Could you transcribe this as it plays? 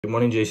Good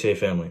morning, JCA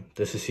family.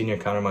 This is Senior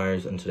Connor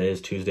Myers, and today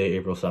is Tuesday,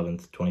 April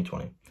 7th,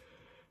 2020.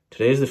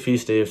 Today is the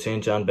feast day of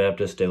St. John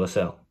Baptist de La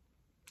Salle.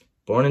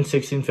 Born in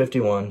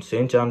 1651,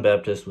 St. John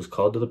Baptist was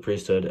called to the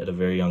priesthood at a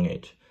very young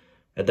age.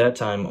 At that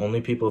time, only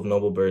people of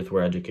noble birth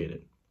were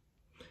educated.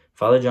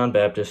 Father John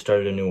Baptist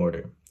started a new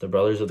order, the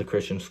Brothers of the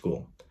Christian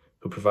School,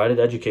 who provided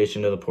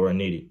education to the poor and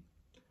needy.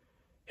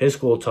 His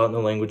school taught in the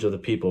language of the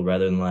people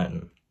rather than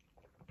Latin.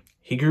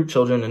 He grouped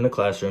children into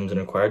classrooms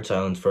and required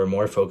silence for a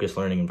more focused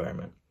learning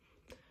environment.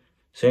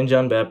 St.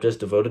 John Baptist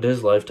devoted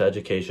his life to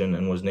education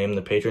and was named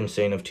the patron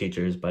saint of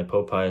teachers by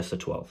Pope Pius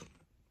XII.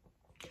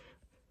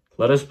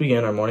 Let us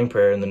begin our morning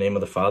prayer in the name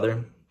of the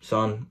Father,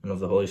 Son, and of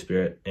the Holy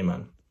Spirit.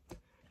 Amen.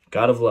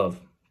 God of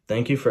love,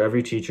 thank you for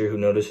every teacher who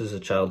notices a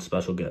child's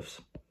special gifts.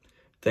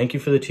 Thank you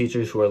for the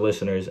teachers who are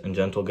listeners and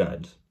gentle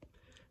guides.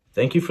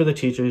 Thank you for the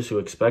teachers who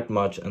expect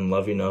much and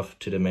love enough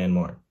to demand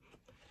more.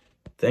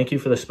 Thank you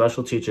for the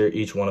special teacher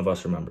each one of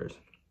us remembers.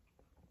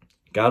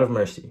 God of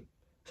mercy,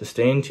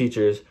 sustain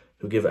teachers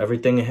who give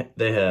everything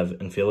they have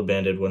and feel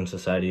abandoned when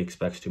society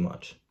expects too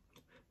much.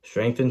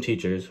 Strengthen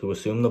teachers who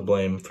assume the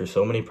blame for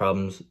so many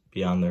problems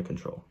beyond their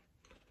control.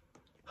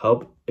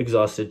 Help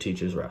exhausted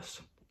teachers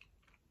rest.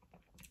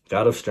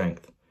 God of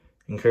strength,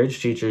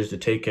 encourage teachers to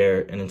take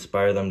care and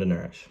inspire them to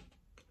nourish.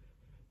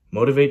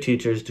 Motivate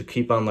teachers to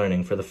keep on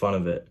learning for the fun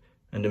of it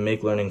and to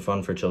make learning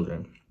fun for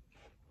children.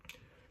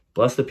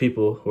 Bless the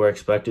people who are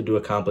expected to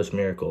accomplish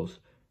miracles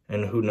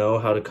and who know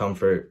how to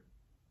comfort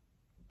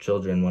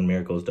children when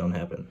miracles don't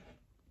happen.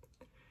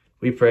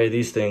 We pray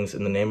these things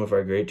in the name of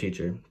our great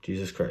teacher,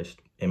 Jesus Christ.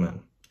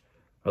 Amen.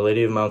 Our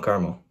Lady of Mount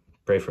Carmel,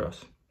 pray for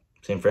us.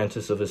 St.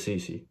 Francis of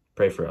Assisi,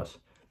 pray for us.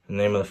 In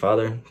the name of the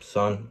Father,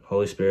 Son,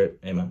 Holy Spirit.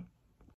 Amen.